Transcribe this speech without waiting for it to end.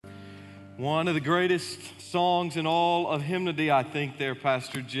One of the greatest songs in all of hymnody, I think, there,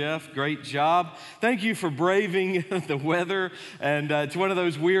 Pastor Jeff. Great job. Thank you for braving the weather. And it's one of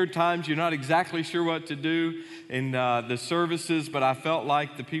those weird times you're not exactly sure what to do in the services, but I felt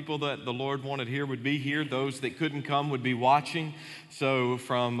like the people that the Lord wanted here would be here. Those that couldn't come would be watching. So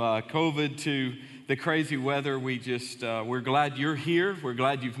from COVID to the crazy weather, we're glad you're here. We're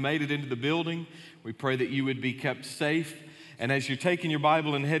glad you've made it into the building. We pray that you would be kept safe. And as you're taking your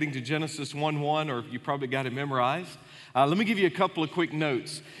Bible and heading to Genesis 1:1, or you probably got it memorized, let me give you a couple of quick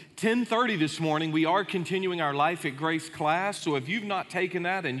notes. 10:30 this morning, we are continuing our Life at Grace class. So if you've not taken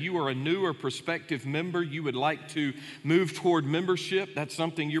that and you are a new or prospective member, you would like to move toward membership, that's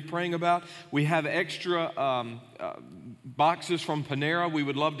something you're praying about. We have extra boxes from Panera we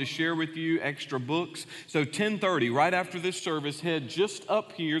would love to share with you, extra books. So 10:30, right after this service, head just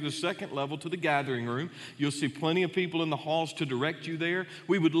up here, the second level, to the gathering room. You'll see plenty of people in the halls to direct you there.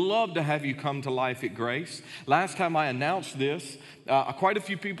 We would love to have you come to Life at Grace. Last time I announced this, quite a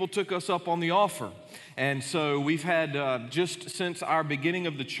few people took us up on the offer. And so we've had, just since our beginning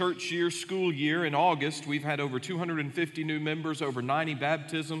of the church year, school year in August, we've had over 250 new members, over 90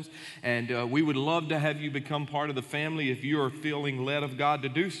 baptisms, and we would love to have you become part of the family if you are feeling led of God to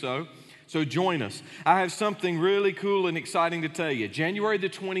do so. So join us. I have something really cool and exciting to tell you. January the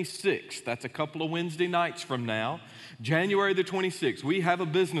 26th, that's a couple of Wednesday nights from now, January the 26th, we have a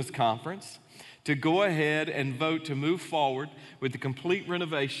business conference to go ahead and vote to move forward with the complete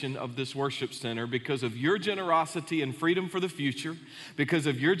renovation of this worship center because of your generosity and Freedom for the Future, because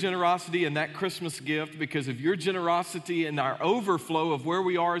of your generosity and that Christmas gift, because of your generosity and our overflow of where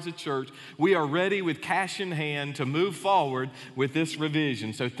we are as a church. We are ready with cash in hand to move forward with this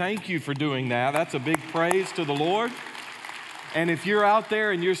revision. So thank you for doing that. That's a big praise to the Lord. And if you're out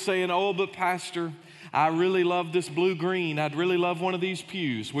there and you're saying, oh, but Pastor, I really love this blue-green. I'd really love one of these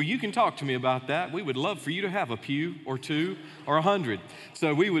pews. Well, you can talk to me about that. We would love for you to have a pew or two or 100.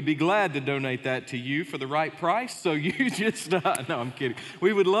 So we would be glad to donate that to you for the right price. So you just, no, I'm kidding.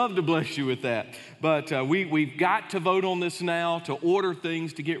 We would love to bless you with that. But we've got to vote on this now to order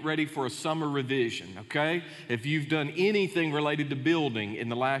things to get ready for a summer revision, okay? If you've done anything related to building in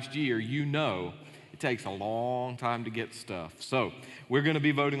the last year, you know it takes a long time to get stuff. So we're going to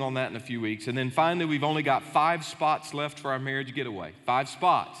be voting on that in a few weeks. And then finally, we've only got 5 spots left for our marriage getaway. 5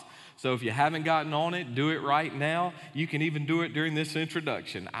 spots. So if you haven't gotten on it, do it right now. You can even do it during this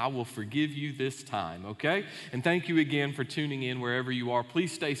introduction. I will forgive you this time, okay? And thank you again for tuning in wherever you are.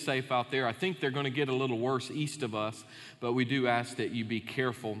 Please stay safe out there. I think they're going to get a little worse east of us, but we do ask that you be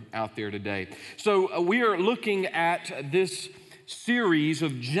careful out there today. So we are looking at this series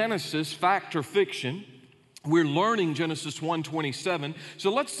of Genesis, fact or fiction. We're learning Genesis 1:27. So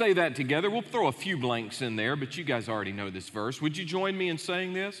let's say that together. We'll throw a few blanks in there, but you guys already know this verse. Would you join me in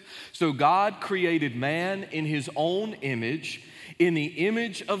saying this? So God created man in his own image. In the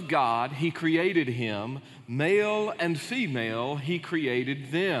image of God, he created him. Male and female, he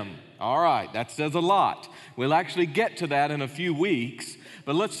created them. All right, that says a lot. We'll actually get to that in a few weeks.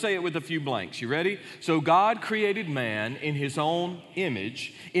 But let's say it with a few blanks. You ready? So God created man in his own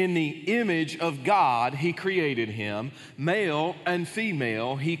image. In the image of God, he created him. Male and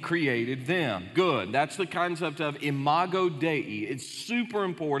female, he created them. Good. That's the concept of imago Dei. It's super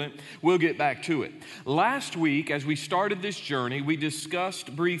important. We'll get back to it. Last week, as we started this journey, we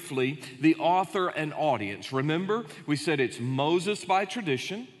discussed briefly the author and audience. Remember, we said it's Moses by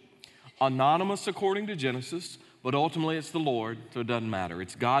tradition, anonymous according to Genesis, but ultimately it's the Lord, so it doesn't matter.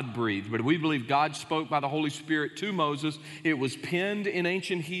 It's God-breathed. But we believe God spoke by the Holy Spirit to Moses. It was penned in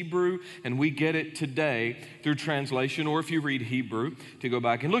ancient Hebrew, and we get it today through translation, or if you read Hebrew, to go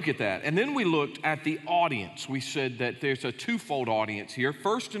back and look at that. And then we looked at the audience. We said that there's a twofold audience here.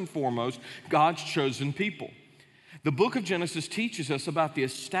 First and foremost, God's chosen people. The book of Genesis teaches us about the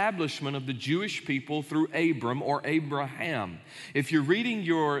establishment of the Jewish people through Abram or Abraham. If you're reading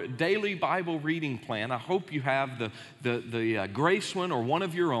your daily Bible reading plan, I hope you have the Grace one or one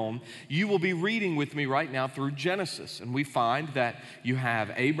of your own. You will be reading with me right now through Genesis. And we find that you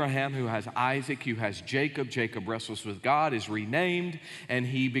have Abraham who has Isaac, who has Jacob. Jacob wrestles with God, is renamed, and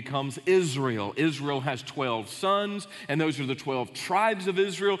he becomes Israel. Israel has 12 sons, and those are the 12 tribes of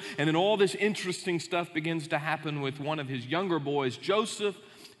Israel. And then all this interesting stuff begins to happen with one of his younger boys, Joseph,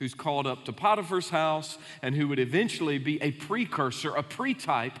 who's called up to Potiphar's house and who would eventually be a precursor, a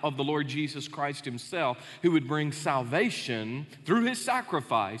pre-type of the Lord Jesus Christ himself, who would bring salvation through his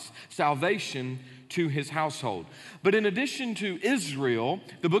sacrifice, salvation to his household. But in addition to Israel,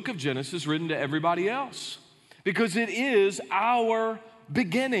 the book of Genesis is written to everybody else because it is our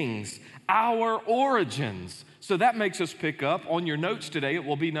beginnings, our origins. So that makes us pick up on your notes today. It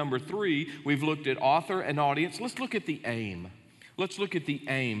will be number 3. We've looked at author and audience. Let's look at the aim. Let's look at the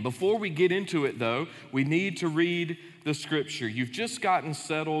aim. Before we get into it, though, we need to read the scripture. You've just gotten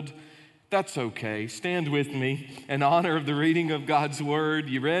settled. That's okay. Stand with me in honor of the reading of God's word.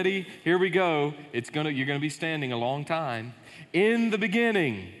 You ready? Here we go. You're going to be standing a long time. In the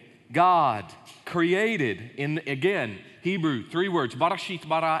beginning, God created, again, Hebrew, 3 words, Barashit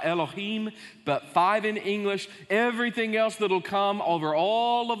bara Elohim, but 5 in English. Everything else that'll come over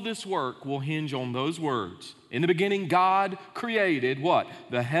all of this work will hinge on those words. In the beginning, God created what?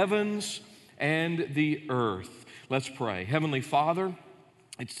 The heavens and the earth. Let's pray. Heavenly Father,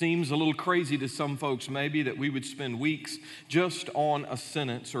 it seems a little crazy to some folks maybe that we would spend weeks just on a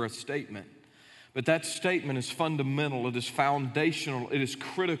sentence or a statement. But that statement is fundamental, it is foundational, it is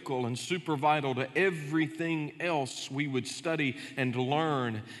critical and super vital to everything else we would study and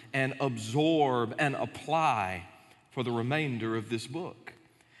learn and absorb and apply for the remainder of this book.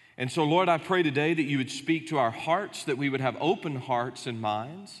 And so, Lord, I pray today that you would speak to our hearts, that we would have open hearts and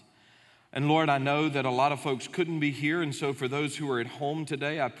minds. And Lord, I know that a lot of folks couldn't be here, and so for those who are at home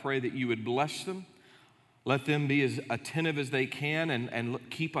today, I pray that you would bless them. Let them be as attentive as they can and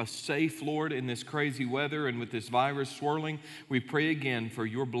keep us safe, Lord, in this crazy weather and with this virus swirling. We pray again for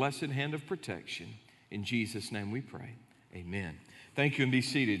your blessed hand of protection. In Jesus' name we pray. Amen. Thank you, and be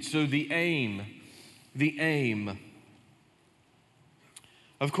seated. So the aim.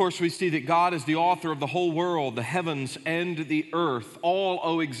 Of course, we see that God is the author of the whole world, the heavens and the earth. All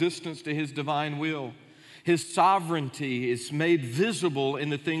owe existence to his divine will. His sovereignty is made visible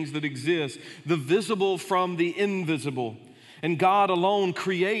in the things that exist, the visible from the invisible. And God alone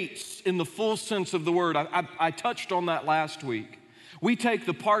creates in the full sense of the word. I touched on that last week. We take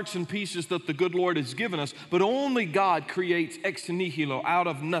the parts and pieces that the good Lord has given us, but only God creates ex nihilo, out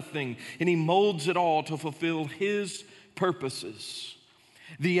of nothing, and he molds it all to fulfill his purposes.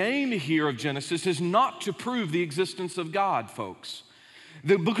 The aim here of Genesis is not to prove the existence of God, folks.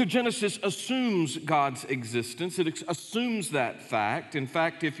 The book of Genesis assumes God's existence. It assumes that fact. In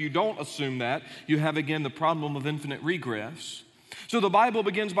fact, if you don't assume that, you have again the problem of infinite regress. So the Bible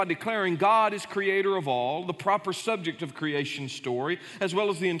begins by declaring God is creator of all, the proper subject of creation story, as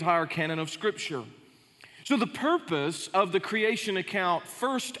well as the entire canon of Scripture. So the purpose of the creation account,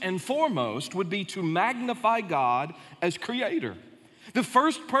 first and foremost, would be to magnify God as creator. The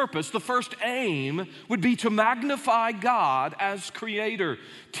first purpose, the first aim would be to magnify God as creator,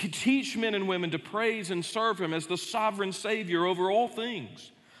 to teach men and women to praise and serve him as the sovereign Savior over all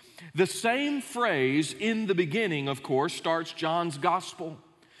things. The same phrase, in the beginning, of course, starts John's gospel.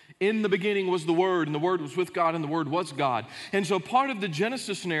 In the beginning was the Word, and the Word was with God, and the Word was God. And so part of the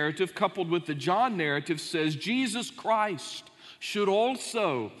Genesis narrative coupled with the John narrative says Jesus Christ should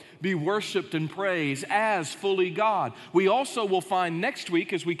also be worshiped and praised as fully God. We also will find next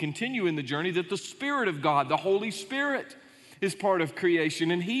week as we continue in the journey that the Spirit of God, the Holy Spirit, is part of creation,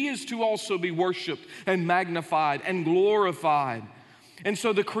 and he is to also be worshiped and magnified and glorified. And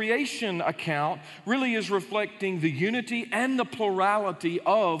so the creation account really is reflecting the unity and the plurality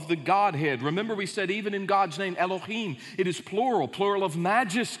of the Godhead. Remember, we said even in God's name, Elohim, it is plural, plural of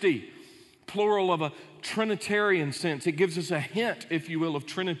majesty, plural of a Trinitarian sense. It gives us a hint, if you will, of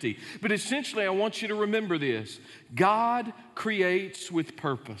Trinity. But essentially, I want you to remember this. God creates with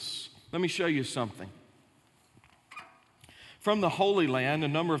purpose. Let me show you something. From the Holy Land, a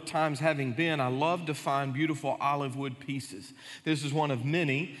number of times having been, I love to find beautiful olive wood pieces. This is one of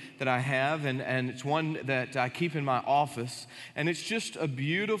many that I have, and it's one that I keep in my office. And it's just a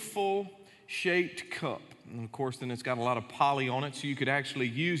beautiful shaped cup. And of course, then it's got a lot of poly on it, so you could actually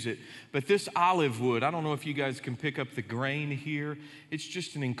use it. But this olive wood, I don't know if you guys can pick up the grain here. It's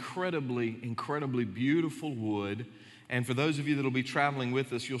just an incredibly, incredibly beautiful wood. And for those of you that will be traveling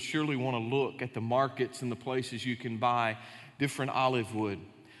with us, you'll surely want to look at the markets and the places you can buy different olive wood.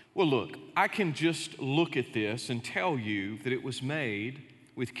 Well, look, I can just look at this and tell you that it was made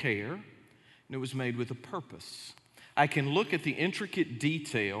with care and it was made with a purpose. I can look at the intricate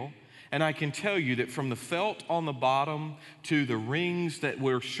detail, and I can tell you that from the felt on the bottom to the rings that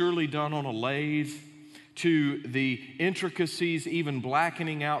were surely done on a lathe, to the intricacies, even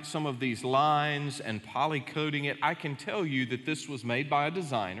blackening out some of these lines and polycoating it, I can tell you that this was made by a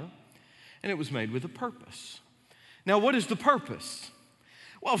designer, and it was made with a purpose. Now, what is the purpose?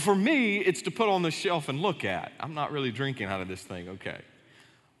 Well, for me, it's to put on the shelf and look at. I'm not really drinking out of this thing, okay.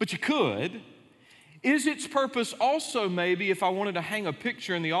 But you could. Is its purpose also maybe, if I wanted to hang a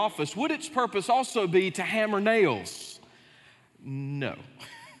picture in the office, would its purpose also be to hammer nails? No.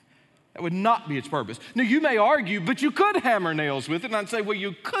 That would not be its purpose. Now, you may argue, but you could hammer nails with it. And I'd say, well,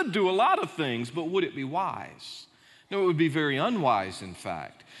 you could do a lot of things, but would it be wise? No, it would be very unwise, in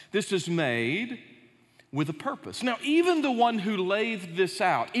fact. This is made with a purpose. Now, even the one who laid this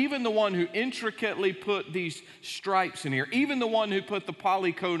out, even the one who intricately put these stripes in here, even the one who put the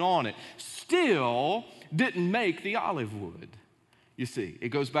polycoat on it, still didn't make the olive wood. You see, it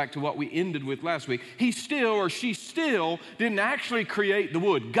goes back to what we ended with last week. He still or she still didn't actually create the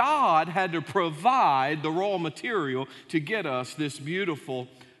wood. God had to provide the raw material to get us this beautiful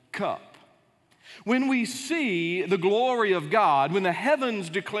cup. When we see the glory of God, when the heavens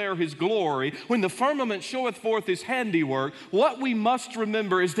declare His glory, when the firmament showeth forth His handiwork, what we must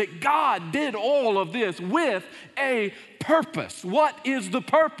remember is that God did all of this with a purpose. What is the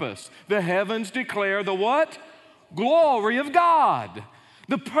purpose? The heavens declare the what? Glory of God.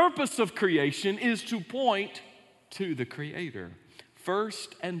 The purpose of creation is to point to the Creator.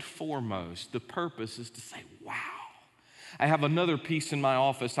 First and foremost, the purpose is to say, wow. I have another piece in my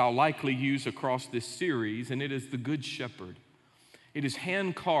office I'll likely use across this series, and it is the Good Shepherd. It is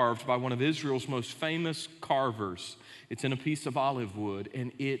hand carved by one of Israel's most famous carvers. It's in a piece of olive wood,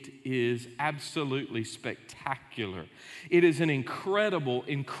 and it is absolutely spectacular. It is an incredible,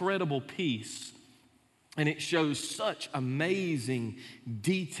 incredible piece. And it shows such amazing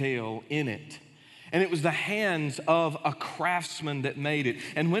detail in it. And it was the hands of a craftsman that made it.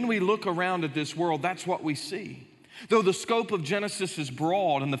 And when we look around at this world, that's what we see. Though the scope of Genesis is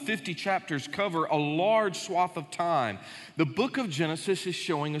broad and the 50 chapters cover a large swath of time, the book of Genesis is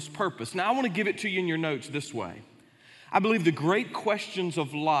showing us purpose. Now, I want to give it to you in your notes this way. I believe the great questions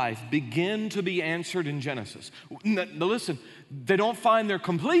of life begin to be answered in Genesis. Now, listen, they don't find their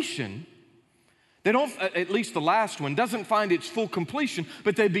completion. They don't, at least the last one, doesn't find its full completion,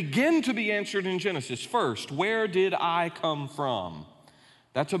 but they begin to be answered in Genesis. First, where did I come from?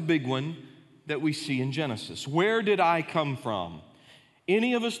 That's a big one that we see in Genesis. Where did I come from?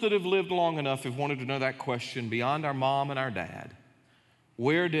 Any of us that have lived long enough have wanted to know that question beyond our mom and our dad.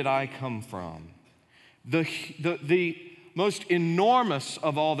 Where did I come from? The most enormous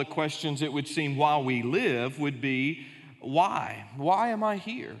of all the questions, it would seem, while we live would be, why? Why am I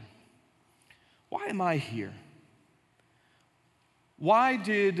here? Why am I here? Why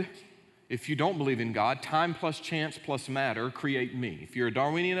did, if you don't believe in God, time plus chance plus matter create me? If you're a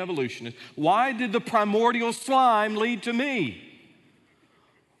Darwinian evolutionist, why did the primordial slime lead to me?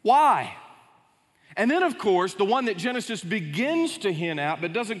 Why? And then, of course, the one that Genesis begins to hint at,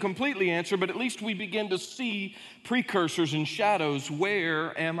 but doesn't completely answer, but at least we begin to see precursors and shadows.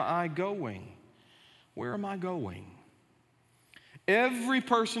 Where am I going? Where am I going? Every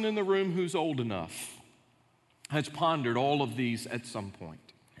person in the room who's old enough has pondered all of these at some point.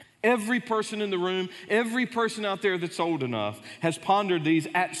 Every person in the room, every person out there that's old enough has pondered these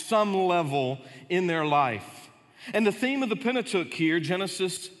at some level in their life. And the theme of the Pentateuch here,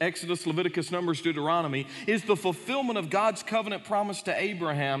 Genesis, Exodus, Leviticus, Numbers, Deuteronomy, is the fulfillment of God's covenant promise to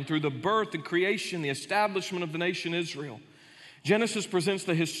Abraham through the birth and creation, the establishment of the nation Israel. Genesis presents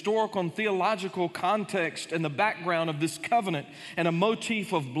the historical and theological context and the background of this covenant, and a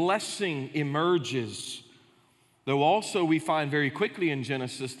motif of blessing emerges. Though also we find very quickly in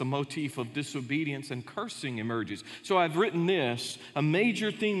Genesis the motif of disobedience and cursing emerges. So I've written this: a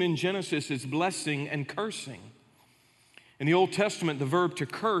major theme in Genesis is blessing and cursing. In the Old Testament, the verb to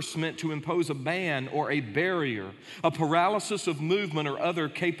curse meant to impose a ban or a barrier, a paralysis of movement or other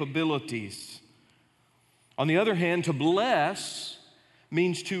capabilities. On the other hand, to bless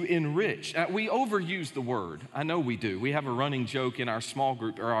means to enrich. We overuse the word. I know we do. We have a running joke in our small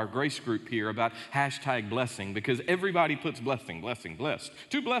group or our grace group here about hashtag blessing, because everybody puts blessing, blessing, blessed.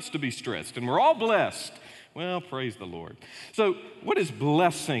 Too blessed to be stressed, and we're all blessed. Well, praise the Lord. So what is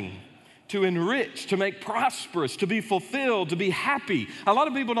blessing? To enrich, to make prosperous, to be fulfilled, to be happy. A lot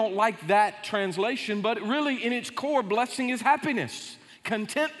of people don't like that translation, but really in its core, blessing is happiness,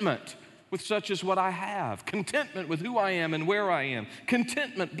 contentment with such as what I have, contentment with who I am and where I am,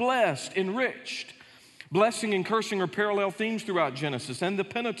 contentment, blessed, enriched. Blessing and cursing are parallel themes throughout Genesis and the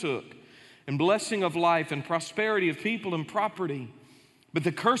Pentateuch, and blessing of life and prosperity of people and property. But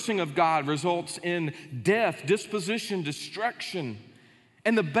the cursing of God results in death, disposition, destruction.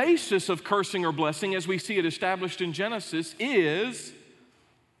 And the basis of cursing or blessing, as we see it established in Genesis, is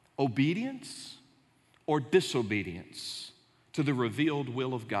obedience or disobedience to the revealed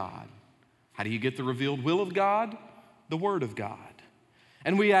will of God. How do you get the revealed will of God? The Word of God.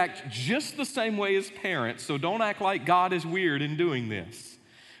 And we act just the same way as parents, so don't act like God is weird in doing this.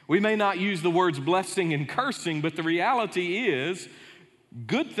 We may not use the words blessing and cursing, but the reality is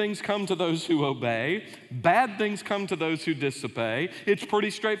Good things come to those who obey. Bad things come to those who disobey. It's pretty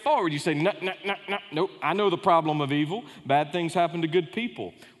straightforward. You say, no, nope, I know the problem of evil. Bad things happen to good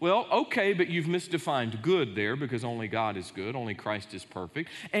people. Well, okay, but you've misdefined good there because only God is good, only Christ is perfect.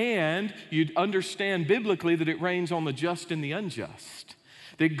 And you'd understand biblically that it rains on the just and the unjust.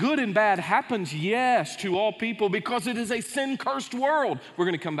 That good and bad happens, yes, to all people because it is a sin-cursed world. We're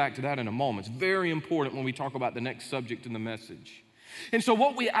going to come back to that in a moment. It's very important when we talk about the next subject in the message. And so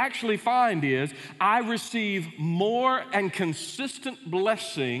what we actually find is I receive more and consistent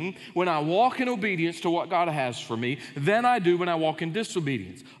blessing when I walk in obedience to what God has for me than I do when I walk in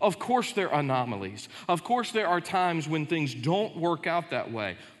disobedience. Of course there are anomalies. Of course there are times when things don't work out that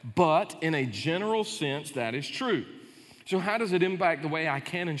way. But in a general sense, that is true. So how does it impact the way I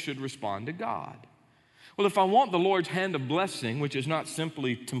can and should respond to God? Well, if I want the Lord's hand of blessing, which is not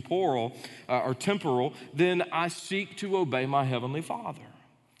simply temporal, then I seek to obey my Heavenly Father.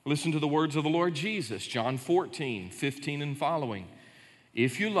 Listen to the words of the Lord Jesus, John 14:15 and following.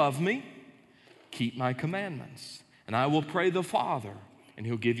 If you love me, keep my commandments, and I will pray the Father, and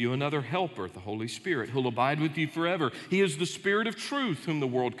he'll give you another helper, the Holy Spirit, who'll abide with you forever. He is the Spirit of truth whom the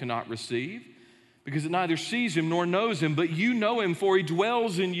world cannot receive, because it neither sees him nor knows him, but you know him, for he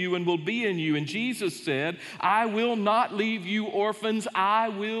dwells in you and will be in you. And Jesus said, I will not leave you orphans, I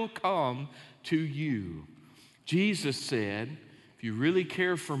will come to you. Jesus said, if you really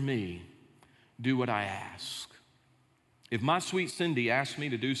care for me, do what I ask. If my sweet Cindy asks me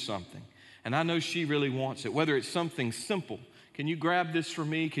to do something, and I know she really wants it, whether it's something simple, can you grab this for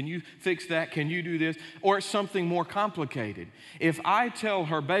me? Can you fix that? Can you do this? Or it's something more complicated. If I tell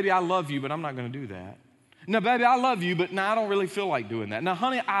her, baby, I love you, but I'm not going to do that. No, baby, I love you, but I don't really feel like doing that. Now,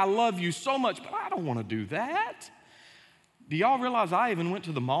 honey, I love you so much, but I don't want to do that. Do y'all realize I even went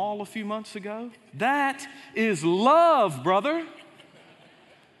to the mall a few months ago? That is love, brother.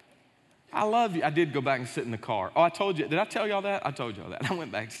 I love you. I did go back and sit in the car. Oh, I told you. Did I tell y'all that? I told y'all that. I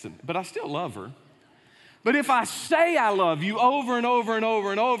went back to sit, but I still love her. But if I say I love you over and over and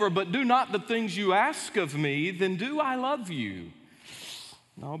over and over, but do not the things you ask of me, then do I love you?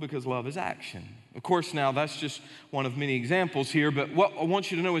 No, because love is action. Of course, now that's just one of many examples here, but what I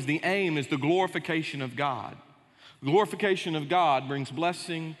want you to know is the aim is the glorification of God. Glorification of God brings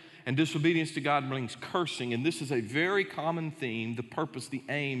blessing, and disobedience to God brings cursing, and this is a very common theme, the purpose, the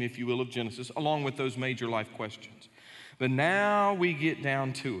aim, if you will, of Genesis, along with those major life questions. But now we get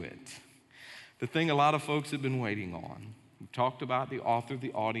down to it. The thing a lot of folks have been waiting on. We've talked about the author,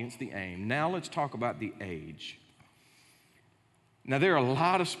 the audience, the aim. Now let's talk about the age. Now there are a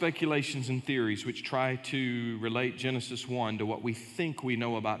lot of speculations and theories which try to relate Genesis 1 to what we think we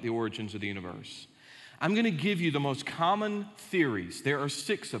know about the origins of the universe. I'm going to give you the most common theories. There are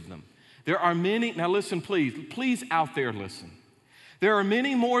 6 of them. There are many, now listen please out there listen. There are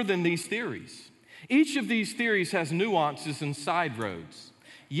many more than these theories. Each of these theories has nuances and side roads.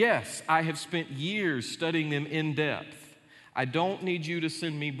 Yes, I have spent years studying them in depth. I don't need you to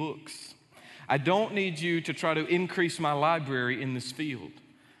send me books. I don't need you to try to increase my library in this field.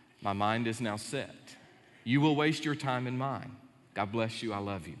 My mind is now set. You will waste your time and mine. God bless you. I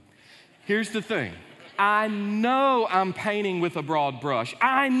love you. Here's the thing. I know I'm painting with a broad brush.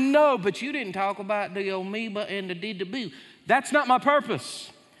 I know, but you didn't talk about the amoeba and the dee-da-boo. That's not my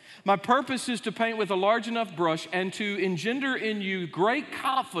purpose. My purpose is to paint with a large enough brush and to engender in you great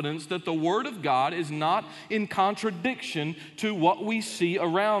confidence that the Word of God is not in contradiction to what we see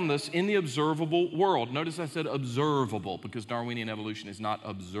around us in the observable world. Notice I said observable because Darwinian evolution is not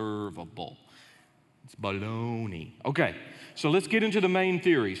observable. It's baloney. Okay, so let's get into the main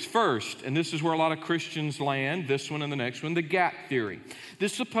theories. First, and this is where a lot of Christians land, this one and the next one, the gap theory.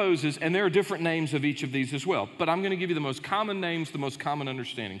 This supposes, and there are different names of each of these as well, but I'm going to give you the most common names, the most common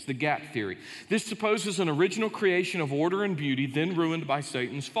understandings, the gap theory. This supposes an original creation of order and beauty, then ruined by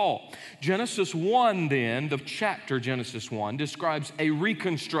Satan's fall. Genesis 1 then, the chapter Genesis 1, describes a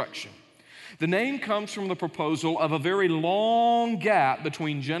reconstruction. The name comes from the proposal of a very long gap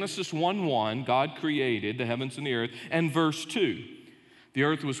between Genesis 1:1, God created the heavens and the earth, and verse 2. The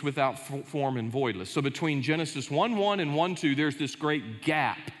earth was without form and voidless. So between Genesis 1:1 and 1:2, there's this great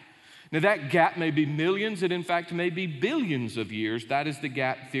gap. Now that gap may be millions, it in fact may be billions of years. That is the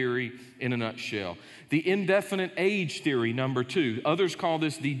gap theory in a nutshell. The indefinite age theory, number 2. Others call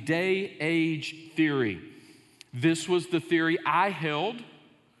this the day-age theory. This was the theory I held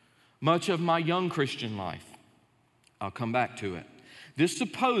much of my young Christian life. I'll come back to it. This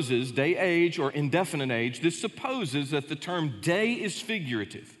supposes, day age or indefinite age, this supposes that the term day is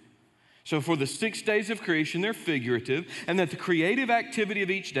figurative. So for the 6 days of creation, they're figurative, and that the creative activity of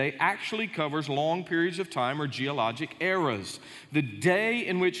each day actually covers long periods of time or geologic eras. The day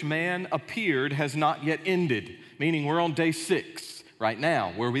in which man appeared has not yet ended, meaning we're on day 6 right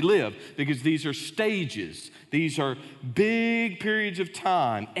now where we live, because these are stages. These are big periods of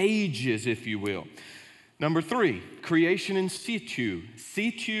time, ages, if you will. Number 3, creation in situ.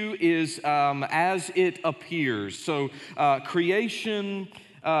 Situ is as it appears. So creation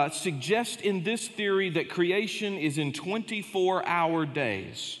suggests in this theory that creation is in 24-hour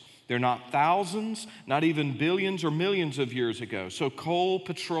days. They're not thousands, not even billions or millions of years ago. So coal,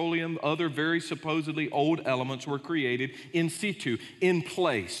 petroleum, other very supposedly old elements were created in situ, in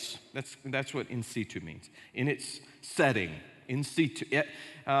place. That's what in situ means, in its setting, in situ.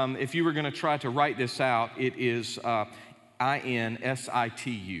 If you were going to try to write this out, it is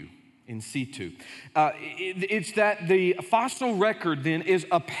INSITU, in situ. It's that the fossil record then is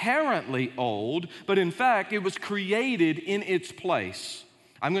apparently old, but in fact it was created in its place.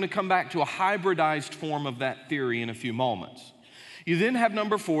 I'm going to come back to a hybridized form of that theory in a few moments. You then have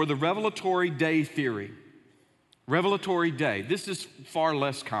number 4, the revelatory day theory. Revelatory day. This is far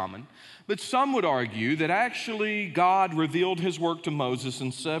less common, but some would argue that actually God revealed his work to Moses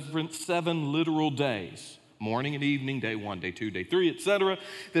in 7 literal days. Morning and evening, day 1, day 2, day 3, etc.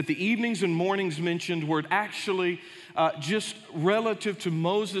 That the evenings and mornings mentioned were actually just relative to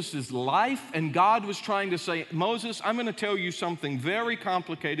Moses' life, and God was trying to say, Moses, I'm going to tell you something very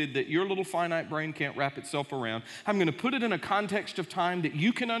complicated that your little finite brain can't wrap itself around. I'm going to put it in a context of time that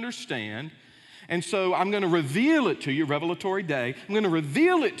you can understand, and so I'm going to reveal it to you, revelatory day. I'm going to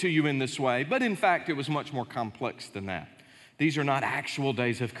reveal it to you in this way, but in fact, it was much more complex than that. These are not actual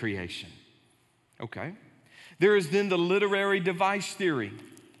days of creation. Okay. There is then the literary device theory.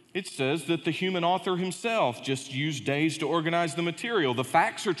 It says that the human author himself just used days to organize the material. The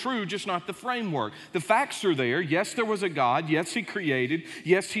facts are true, just not the framework. The facts are there. Yes, there was a God. Yes, he created.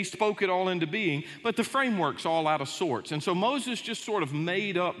 Yes, he spoke it all into being, but the framework's all out of sorts. And so Moses just sort of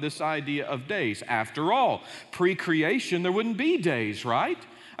made up this idea of days. After all, pre-creation, there wouldn't be days, right?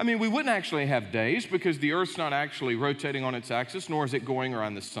 I mean, we wouldn't actually have days because the earth's not actually rotating on its axis, nor is it going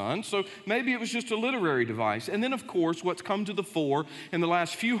around the sun. So maybe it was just a literary device. And then, of course, what's come to the fore in the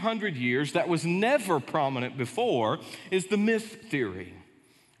last few hundred years that was never prominent before is the myth theory.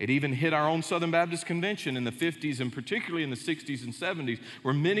 It even hit our own Southern Baptist Convention in the 50s and particularly in the 60s and 70s,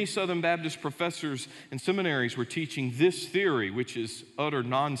 where many Southern Baptist professors and seminaries were teaching this theory, which is utter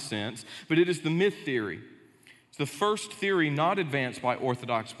nonsense, but it is the myth theory. It's the first theory not advanced by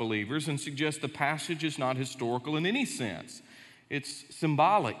Orthodox believers and suggests the passage is not historical in any sense. It's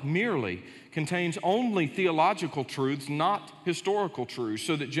symbolic, merely contains only theological truths, not historical truths,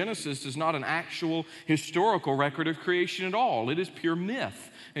 so that Genesis is not an actual historical record of creation at all. It is pure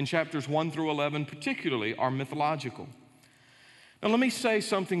myth, and chapters 1 through 11 particularly are mythological. Now, let me say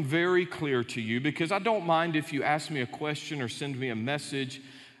something very clear to you, because I don't mind if you ask me a question or send me a message.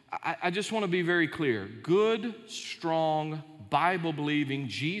 I just want to be very clear. Good, strong, Bible-believing,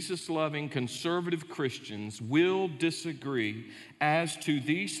 Jesus-loving, conservative Christians will disagree as to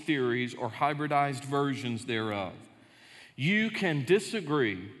these theories or hybridized versions thereof. You can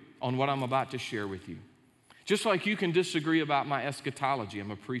disagree on what I'm about to share with you. Just like you can disagree about my eschatology.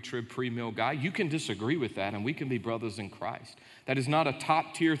 I'm a pre-trib, pre-mill guy. You can disagree with that, and we can be brothers in Christ. That is not a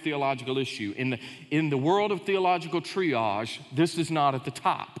top-tier theological issue. In the world of theological triage, this is not at the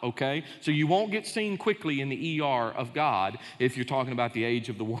top, okay? So you won't get seen quickly in the ER of God if you're talking about the age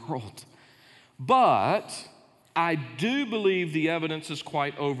of the world. But I do believe the evidence is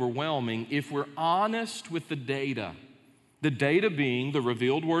quite overwhelming if we're honest with the data. The data being the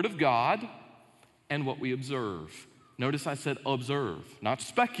revealed Word of God and what we observe. Notice I said observe, not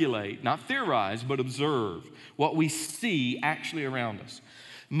speculate, not theorize, but observe what we see actually around us.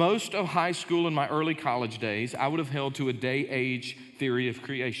 Most of high school and my early college days, I would have held to a day-age theory of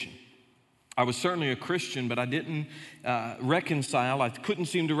creation. I was certainly a Christian, but I didn't I couldn't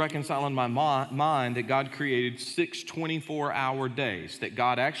seem to reconcile in my mind that God created 6 24-hour days, that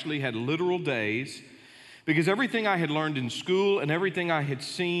God actually had literal days, because everything I had learned in school and everything I had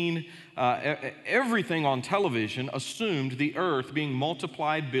seen, everything on television assumed the earth being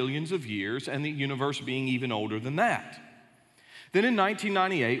multiplied billions of years and the universe being even older than that. Then in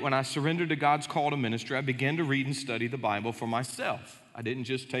 1998, when I surrendered to God's call to ministry, I began to read and study the Bible for myself. I didn't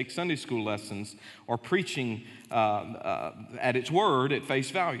just take Sunday school lessons or preaching at its word at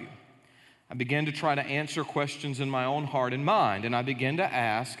face value. I began to try to answer questions in my own heart and mind, and I began to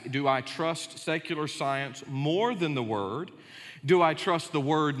ask, do I trust secular science more than the Word? Do I trust the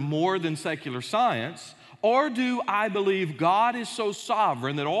Word more than secular science? Or do I believe God is so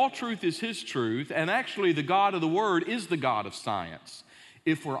sovereign that all truth is His truth, and actually the God of the Word is the God of science,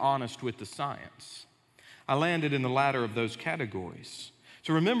 if we're honest with the science? I landed in the latter of those categories.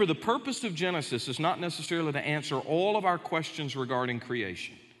 So remember, the purpose of Genesis is not necessarily to answer all of our questions regarding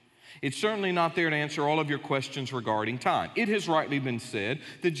creation. It's certainly not there to answer all of your questions regarding time. It has rightly been said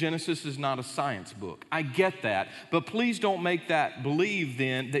that Genesis is not a science book. I get that, but please don't make that believe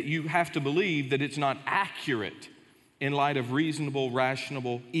then that you have to believe that it's not accurate in light of reasonable,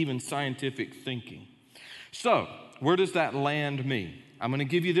 rational, even scientific thinking. So, where does that land me? I'm going to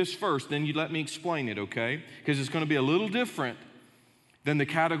give you this first, then you let me explain it, okay? Because it's going to be a little different than the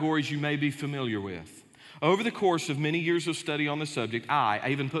categories you may be familiar with. Over the course of many years of study on the subject, I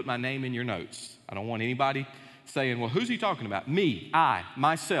even put my name in your notes. I don't want anybody saying, well, who's he talking about? Me, I,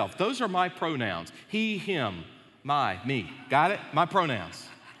 myself. Those are my pronouns. He, him, my, me. Got it? My pronouns.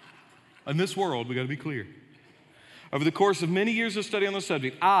 In this world, we got to be clear. Over the course of many years of study on the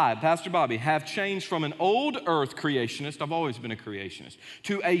subject, I, Pastor Bobby, have changed from an old earth creationist, I've always been a creationist,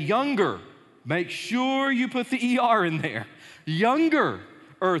 to a younger, make sure you put the ER in there, younger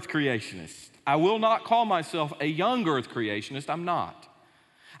earth creationist. I will not call myself a young earth creationist. I'm not.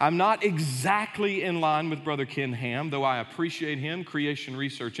 I'm not exactly in line with Brother Ken Ham, though I appreciate him, Creation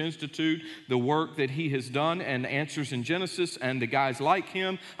Research Institute, the work that he has done and Answers in Genesis and the guys like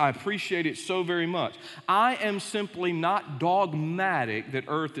him. I appreciate it so very much. I am simply not dogmatic that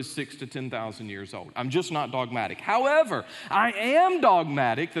Earth is 6,000 to 10,000 years old. I'm just not dogmatic. However, I am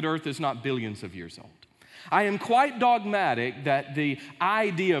dogmatic that Earth is not billions of years old. I am quite dogmatic that the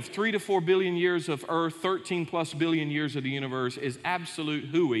idea of 3 to 4 billion years of Earth, 13 plus billion years of the universe is absolute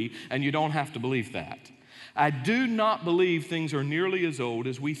hooey, and you don't have to believe that. I do not believe things are nearly as old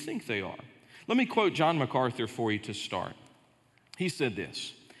as we think they are. Let me quote John MacArthur for you to start. He said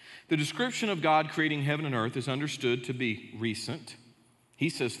this: the description of God creating heaven and earth is understood to be recent. He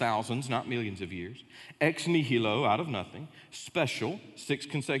says thousands, not millions of years. Ex nihilo, out of nothing. Special, 6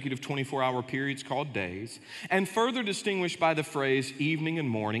 consecutive 24-hour periods called days. And further distinguished by the phrase evening and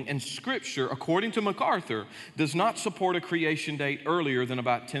morning. And Scripture, according to MacArthur, does not support a creation date earlier than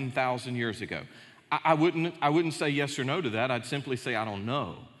about 10,000 years ago. I wouldn't say yes or no to that. I'd simply say I don't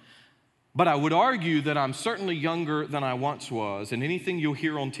know. But I would argue that I'm certainly younger than I once was. And anything you'll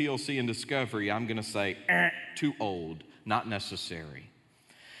hear on TLC and Discovery, I'm going to say, too old, not necessary.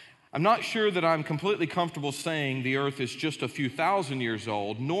 I'm not sure that I'm completely comfortable saying the earth is just a few thousand years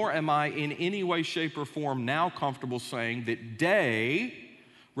old, nor am I in any way, shape, or form now comfortable saying that day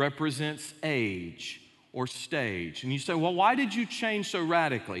represents age or stage. And you say, well, why did you change so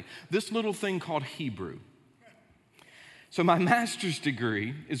radically? This little thing called Hebrew. So my master's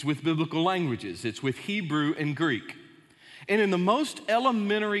degree is with biblical languages. It's with Hebrew and Greek. And in the most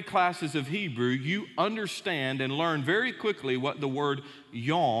elementary classes of Hebrew, you understand and learn very quickly what the word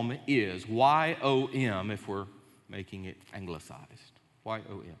yom is. Y-O-M, if we're making it anglicized.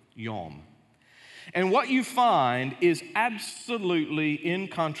 Y-O-M, yom. And what you find is absolutely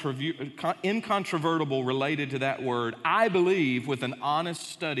incontrovertible related to that word, I believe, with an honest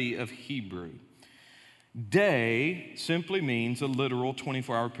study of Hebrew. Day simply means a literal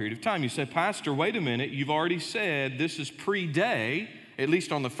 24-hour period of time. You say, Pastor, wait a minute. You've already said this is pre-day, at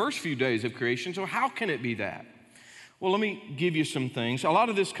least on the first few days of creation. So how can it be that? Well, let me give you some things. A lot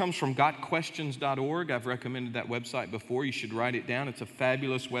of this comes from gotquestions.org. I've recommended that website before. You should write it down. It's a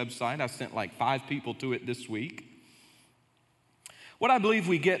fabulous website. I sent like 5 people to it this week. What I believe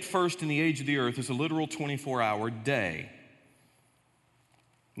we get first in the age of the earth is a literal 24-hour day.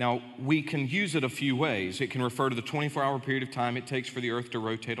 Now, we can use it a few ways. It can refer to the 24-hour period of time it takes for the earth to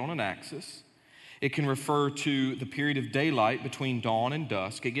rotate on an axis. It can refer to the period of daylight between dawn and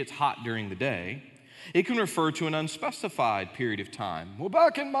dusk. It gets hot during the day. It can refer to an unspecified period of time. Well,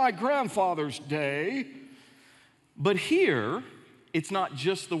 back in my grandfather's day. But here, it's not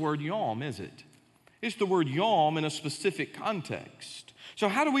just the word yom, is it? It's the word yom in a specific context. So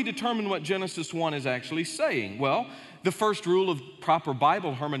how do we determine what Genesis 1 is actually saying? Well, the first rule of proper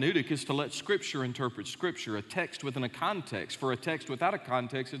Bible hermeneutic is to let Scripture interpret Scripture, a text within a context. For a text without a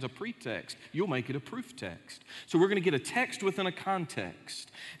context is a pretext. You'll make it a proof text. So we're going to get a text within a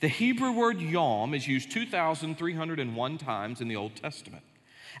context. The Hebrew word yom is used 2,301 times in the Old Testament.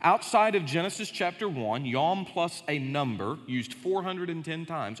 Outside of Genesis chapter 1, yom plus a number, used 410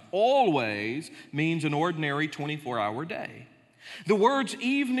 times, always means an ordinary 24-hour day. The words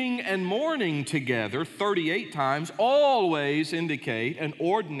evening and morning together 38 times always indicate an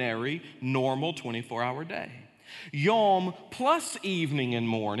ordinary, normal 24-hour day. Yom plus evening and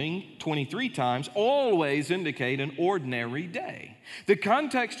morning, 23 times, always indicate an ordinary day. The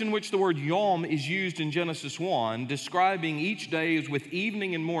context in which the word Yom is used in Genesis 1, describing each day as with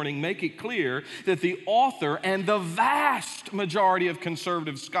evening and morning, make it clear that the author and the vast majority of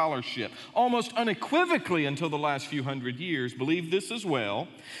conservative scholarship, almost unequivocally until the last few hundred years, believe this as well.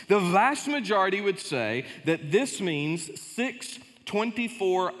 The vast majority would say that this means 6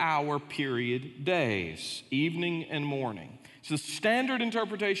 24-hour period days, evening and morning. It's the standard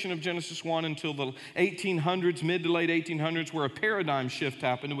interpretation of Genesis 1 until the 1800s, mid to late 1800s, where a paradigm shift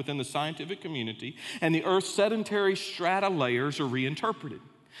happened within the scientific community, and the Earth's sedentary strata layers are reinterpreted.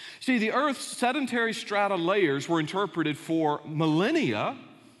 See, the Earth's sedentary strata layers were interpreted for millennia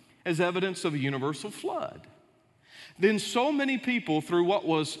as evidence of a universal flood. Then so many people, through what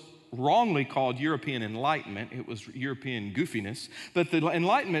was wrongly called European Enlightenment, it was European goofiness, but the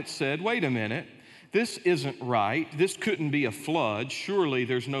Enlightenment said, wait a minute, this isn't right, this couldn't be a flood, surely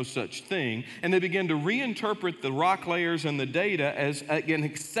there's no such thing, and they began to reinterpret the rock layers and the data as an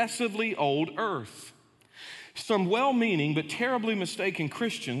excessively old Earth. Some well-meaning but terribly mistaken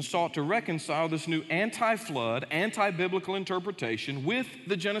Christians sought to reconcile this new anti-flood, anti-biblical interpretation with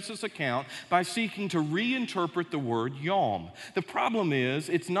the Genesis account by seeking to reinterpret the word Yom. The problem is,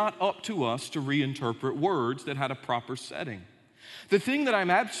 it's not up to us to reinterpret words that had a proper setting. The thing that I'm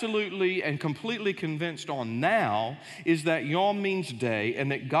absolutely and completely convinced on now is that Yom means day,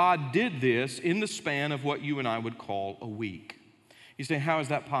 and that God did this in the span of what you and I would call a week. You say, how is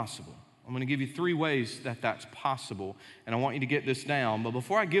that possible? I'm going to give you 3 ways that that's possible, and I want you to get this down. But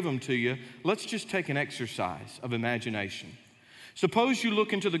before I give them to you, let's just take an exercise of imagination. Suppose you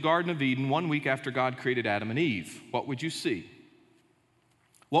look into the Garden of Eden 1 week after God created Adam and Eve. What would you see?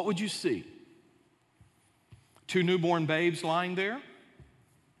 What would you see? 2 newborn babes lying there?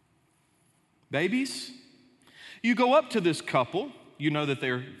 Babies? You go up to this couple. You know that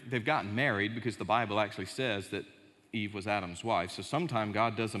they've gotten married because the Bible actually says that Eve was Adam's wife. So sometime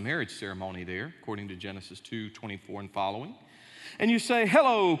God does a marriage ceremony there, according to Genesis 2:24 and following. And you say,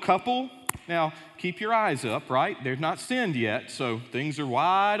 hello, couple. Now, keep your eyes up, right? They're not sinned yet, so things are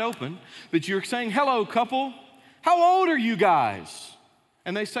wide open. But you're saying, hello, couple. How old are you guys?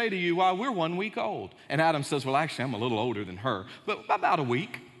 And they say to you, well, we're 1 week old. And Adam says, well, actually, I'm a little older than her, but about a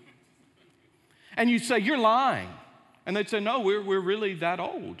week. And you say, you're lying. And they'd say, no, we're really that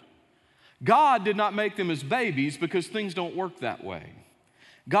old. God did not make them as babies because things don't work that way.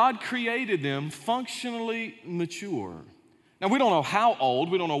 God created them functionally mature. Now, we don't know how old,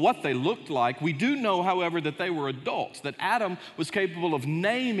 we don't know what they looked like. We do know, however, that they were adults, that Adam was capable of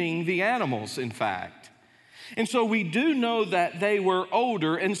naming the animals, in fact. And so we do know that they were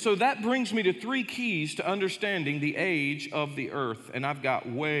older, and so that brings me to 3 keys to understanding the age of the earth. And I've got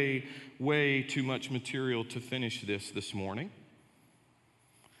way too much material to finish this morning.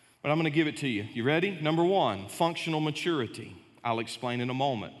 But I'm going to give it to you. You ready? Number 1, functional maturity. I'll explain in a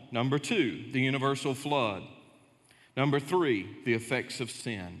moment. Number 2, the universal flood. Number 3, the effects of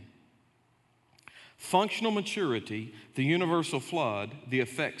sin. Functional maturity, the universal flood, the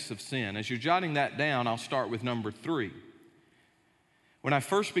effects of sin. As you're jotting that down, I'll start with number 3. When I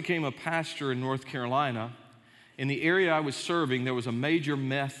first became a pastor in North Carolina, in the area I was serving, there was a major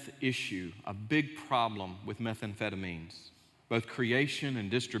meth issue, a big problem with methamphetamines. Both creation and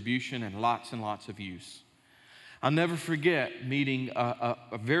distribution and lots of use. I'll never forget meeting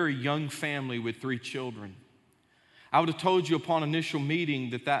a very young family with 3 children. I would have told you upon initial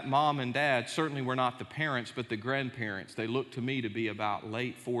meeting that mom and dad certainly were not the parents, but the grandparents. They looked to me to be about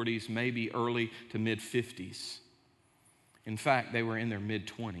late 40s, maybe early to mid 50s. In fact, they were in their mid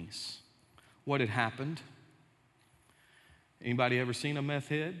 20s. What had happened? Anybody ever seen a meth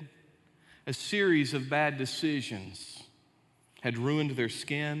head? A series of bad decisions had ruined their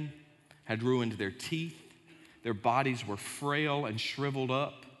skin, had ruined their teeth. Their bodies were frail and shriveled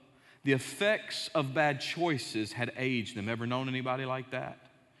up. The effects of bad choices had aged them. Ever known anybody like that?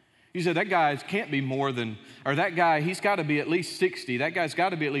 You said, that guy can't be more than, or that guy, he's got to be at least 60. That guy's got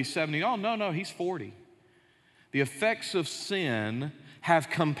to be at least 70. Oh, no, he's 40. The effects of sin have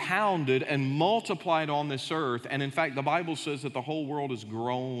compounded and multiplied on this earth. And in fact, the Bible says that the whole world is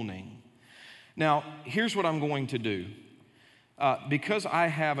groaning. Now, here's what I'm going to do. Because I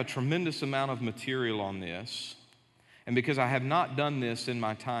have a tremendous amount of material on this, and because I have not done this in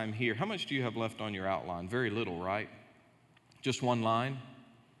my time here, how much do you have left on your outline? Very little, right? Just 1 line?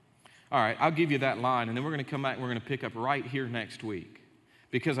 All right, I'll give you that line, and then we're going to come back and we're going to pick up right here next week.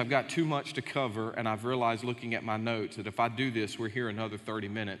 Because I've got too much to cover, and I've realized looking at my notes that if I do this, we're here another 30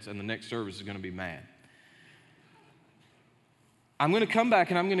 minutes, and the next service is going to be mad. I'm going to come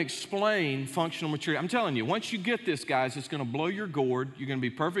back and I'm going to explain functional maturity. I'm telling you, once you get this, guys, it's going to blow your gourd. You're going to be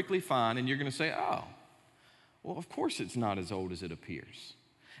perfectly fine, and you're going to say, oh, well, of course it's not as old as it appears.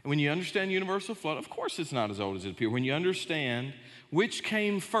 And when you understand universal flood, of course it's not as old as it appears. When you understand which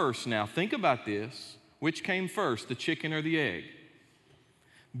came first, now think about this, which came first, the chicken or the egg?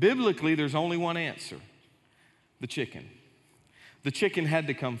 Biblically, there's only one answer, the chicken. The chicken had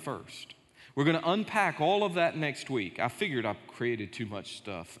to come first. We're going to unpack all of that next week. I figured I created too much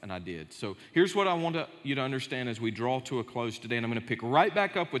stuff, and I did. So here's what I want you to understand as we draw to a close today, and I'm going to pick right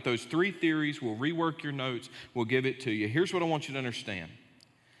back up with those three theories. We'll rework your notes. We'll give it to you. Here's what I want you to understand.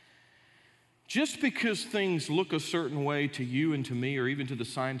 Just because things look a certain way to you and to me or even to the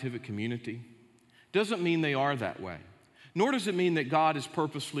scientific community doesn't mean they are that way. Nor does it mean that God is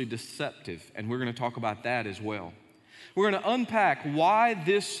purposefully deceptive, and we're going to talk about that as well. We're going to unpack why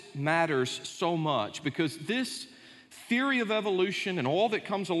this matters so much, because this theory of evolution and all that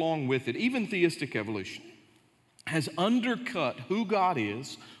comes along with it, even theistic evolution, has undercut who God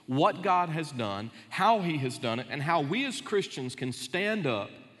is, what God has done, how He has done it, and how we as Christians can stand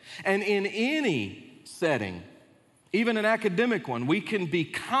up and in any setting, even an academic one, we can be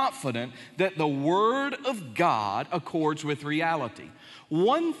confident that the Word of God accords with reality.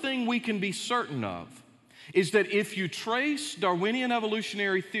 One thing we can be certain of is that if you trace Darwinian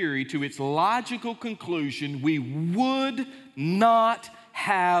evolutionary theory to its logical conclusion, we would not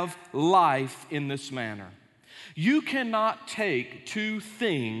have life in this manner. You cannot take two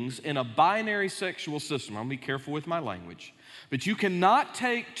things in a binary sexual system. I'm going to be careful with my language. But you cannot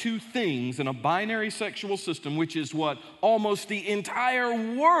take two things in a binary sexual system, which is what almost the entire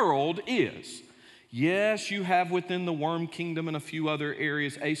world is. Yes, you have within the worm kingdom and a few other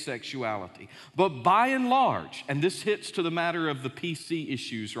areas asexuality. But by and large, and this hits to the matter of the PC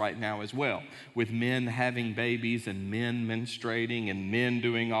issues right now as well, with men having babies and men menstruating and men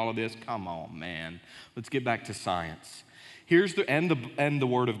doing all of this. Come on, man. Let's get back to science. Here's the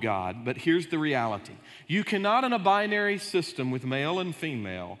Word of God, but here's the reality. You cannot, in a binary system with male and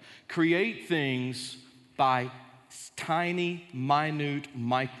female, create things by tiny, minute,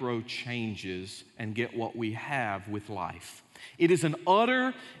 micro changes and get what we have with life. It is an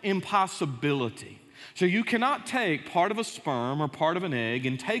utter impossibility. So you cannot take part of a sperm or part of an egg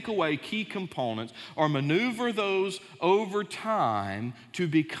and take away key components or maneuver those over time to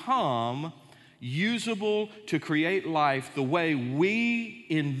become usable to create life the way we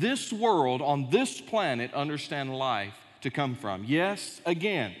in this world, on this planet, understand life to come from. Yes,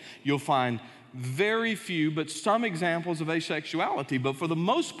 again, you'll find very few, but some examples of asexuality, but for the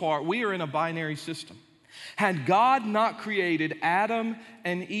most part, we are in a binary system. Had God not created Adam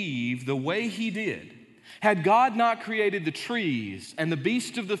and Eve the way He did, had God not created the trees and the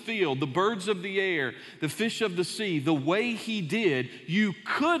beasts of the field, the birds of the air, the fish of the sea, the way He did, you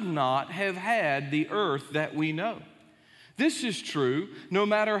could not have had the earth that we know. This is true no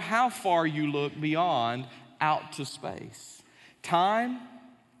matter how far you look beyond out to space. Time,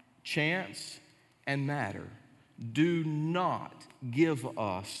 chance, and matter do not give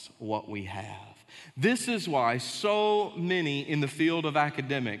us what we have. This is why so many in the field of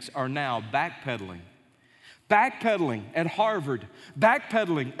academics are now backpedaling at Harvard,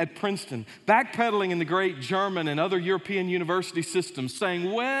 backpedaling at Princeton, backpedaling in the great German and other European university systems,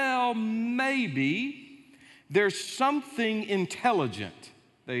 saying, well, maybe there's something intelligent.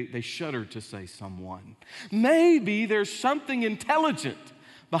 They shudder to say someone. Maybe there's something intelligent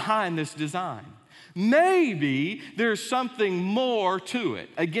behind this design. Maybe there's something more to it.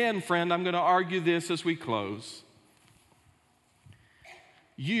 Again, friend, I'm going to argue this as we close.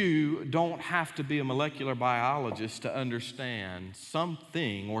 You don't have to be a molecular biologist to understand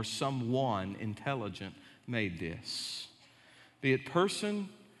something or someone intelligent made this. Be it person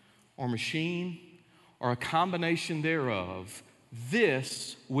or machine or a combination thereof,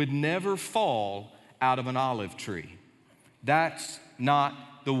 this would never fall out of an olive tree. That's not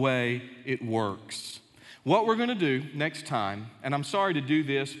the way it works. What we're going to do next time, and I'm sorry to do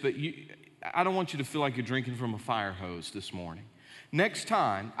this, but I don't want you to feel like you're drinking from a fire hose this morning. Next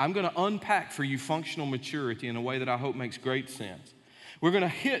time, I'm going to unpack for you functional maturity in a way that I hope makes great sense. We're going to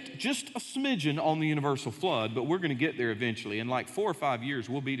hit just a smidgen on the universal flood, but we're going to get there eventually. In like 4 or 5 years,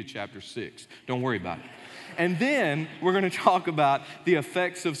 we'll be to chapter 6. Don't worry about it. And then we're going to talk about the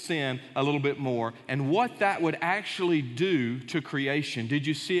effects of sin a little bit more and what that would actually do to creation. Did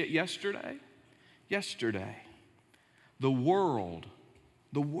you see it yesterday? Yesterday, the world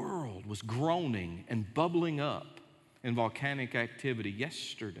was groaning and bubbling up in volcanic activity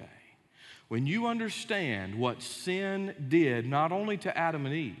yesterday. When you understand what sin did not only to Adam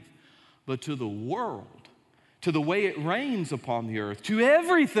and Eve, but to the world, to the way it rains upon the earth, to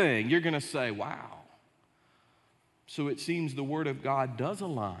everything, you're going to say, wow. So it seems the Word of God does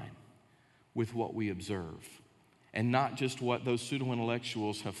align with what we observe, and not just what those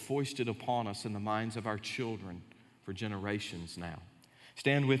pseudo-intellectuals have foisted upon us in the minds of our children for generations now.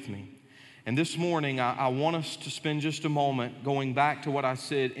 Stand with me. And this morning, I want us to spend just a moment going back to what I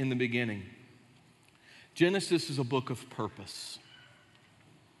said in the beginning. Genesis is a book of purpose.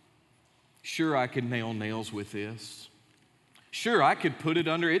 Sure, I could nail nails with this. Sure, I could put it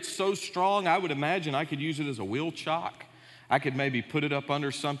under, it's so strong, I would imagine I could use it as a wheel chock. I could maybe put it up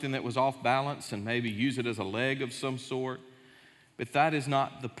under something that was off balance and maybe use it as a leg of some sort. But that is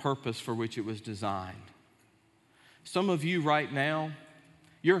not the purpose for which it was designed. Some of you right now,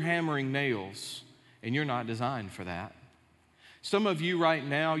 you're hammering nails and you're not designed for that. Some of you right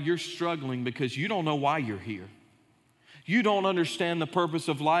now, you're struggling because you don't know why you're here. You don't understand the purpose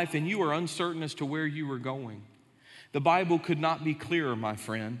of life, and you are uncertain as to where you are going. The Bible could not be clearer, my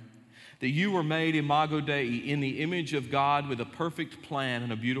friend, that you were made imago Dei, in the image of God, with a perfect plan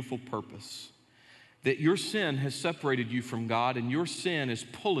and a beautiful purpose. That your sin has separated you from God, and your sin is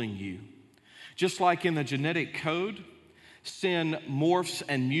pulling you. Just like in the genetic code, sin morphs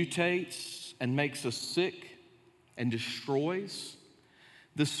and mutates and makes us sick and destroys.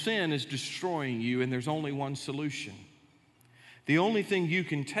 The sin is destroying you, and there's only one solution. The only thing you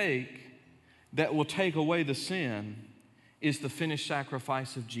can take that will take away the sin is the finished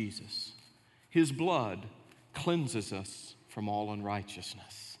sacrifice of Jesus. His blood cleanses us from all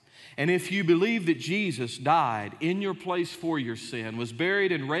unrighteousness. And if you believe that Jesus died in your place for your sin, was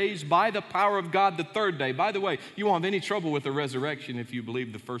buried and raised by the power of God the third day, by the way, you won't have any trouble with the resurrection if you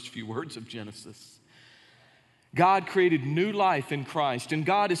believe the first few words of Genesis. God created new life in Christ, and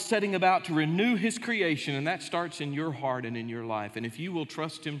God is setting about to renew His creation, and that starts in your heart and in your life. And if you will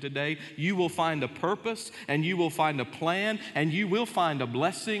trust Him today, you will find a purpose, and you will find a plan, and you will find a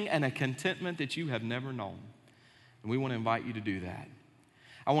blessing and a contentment that you have never known. And we want to invite you to do that.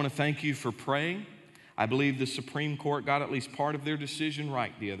 I want to thank you for praying. I believe the Supreme Court got at least part of their decision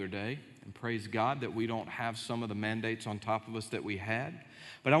right the other day, and praise God that we don't have some of the mandates on top of us that we had.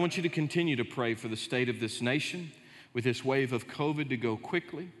 But I want you to continue to pray for the state of this nation, with this wave of COVID to go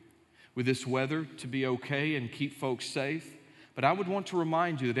quickly, with this weather to be okay and keep folks safe. But I would want to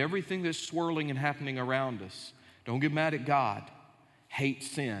remind you that everything that's swirling and happening around us, don't get mad at God. Hate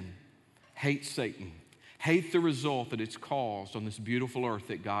sin, hate Satan, hate the result that it's caused on this beautiful earth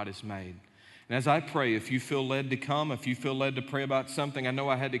that God has made. And as I pray, if you feel led to come, if you feel led to pray about something, I know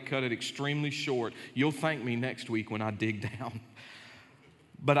I had to cut it extremely short. You'll thank me next week when I dig down.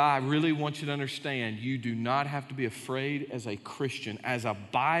 But I really want you to understand, you do not have to be afraid as a Christian, as a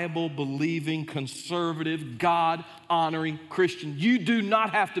Bible-believing, conservative, God-honoring Christian. You do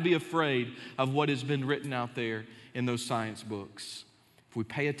not have to be afraid of what has been written out there in those science books. If we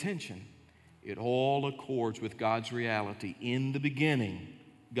pay attention, it all accords with God's reality. In the beginning,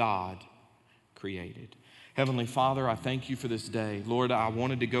 God created. Heavenly Father, I thank you for this day. Lord, I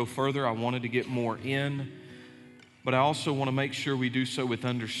wanted to go further. I wanted to get more in. But I also want to make sure we do so with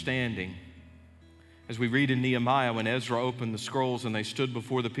understanding. As we read in Nehemiah, when Ezra opened the scrolls and they stood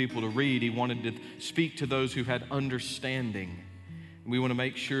before the people to read, he wanted to speak to those who had understanding. And we want to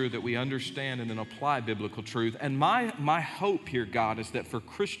make sure that we understand and then apply biblical truth. And my hope here, God, is that for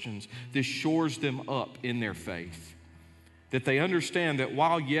Christians, this shores them up in their faith. That they understand that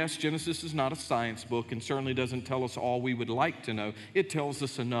while, yes, Genesis is not a science book and certainly doesn't tell us all we would like to know, it tells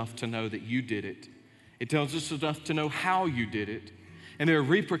us enough to know that you did it. It tells us enough to know how you did it. And there are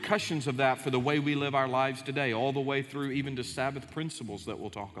repercussions of that for the way we live our lives today, all the way through even to Sabbath principles that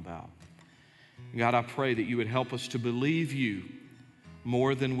we'll talk about. God, I pray that you would help us to believe you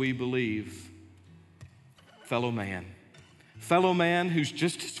more than we believe fellow man. Fellow man who's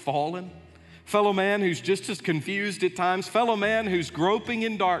just as fallen. Fellow man who's just as confused at times. Fellow man who's groping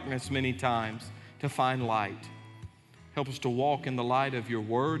in darkness many times to find light. Help us to walk in the light of your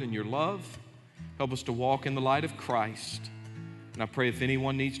word and your love. Help us to walk in the light of Christ. And I pray if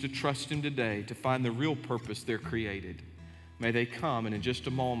anyone needs to trust Him today to find the real purpose they're created, may they come and in just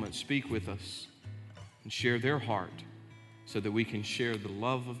a moment speak with us and share their heart so that we can share the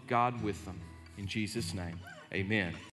love of God with them. In Jesus' name, amen.